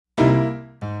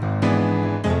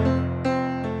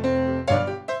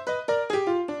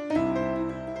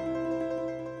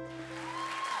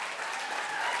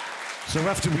So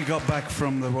after we got back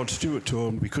from the Rod Stewart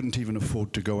tour, we couldn't even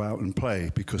afford to go out and play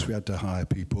because we had to hire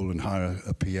people and hire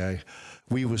a PA.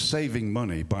 We were saving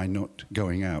money by not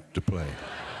going out to play.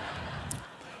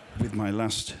 With my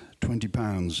last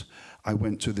 £20, I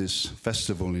went to this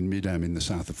festival in Midem in the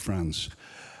south of France.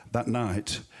 That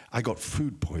night, I got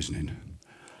food poisoning.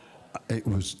 It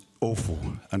was awful,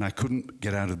 and I couldn't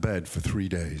get out of bed for 3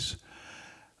 days.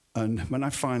 And when I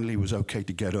finally was okay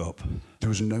to get up, there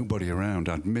was nobody around.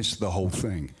 I'd missed the whole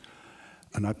thing.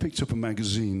 And I picked up a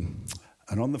magazine,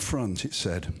 and on the front it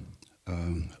said,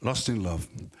 Lost in Love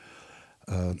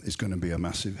is going to be a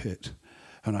massive hit.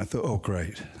 And I thought, oh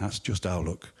great, that's just our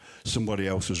luck. Somebody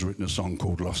else has written a song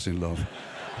called Lost in Love.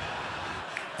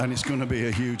 And it's going to be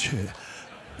a huge hit.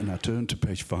 And I turned to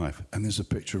page 5, and there's a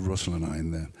picture of Russell and I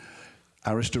in there.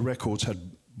 Arista Records had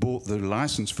bought the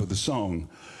license for the song.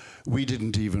 We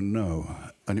didn't even know,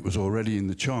 and it was already in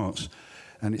the charts,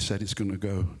 and it said it's going to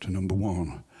go to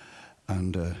 #1,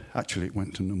 and actually it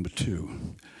went to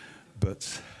 #2,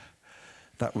 but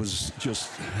that was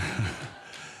just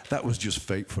that was just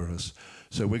fate for us.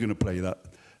 So we're going to play that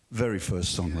very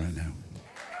first song right now.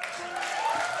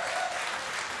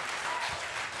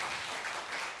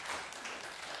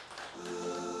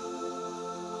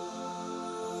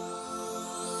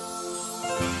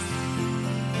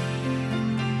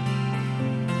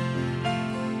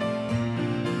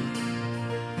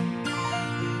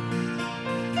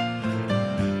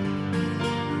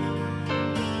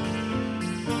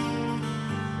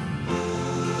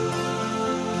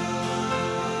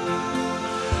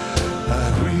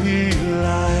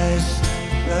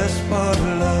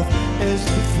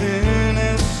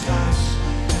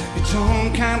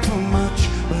 Don't count for much,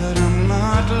 but I'm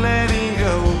not letting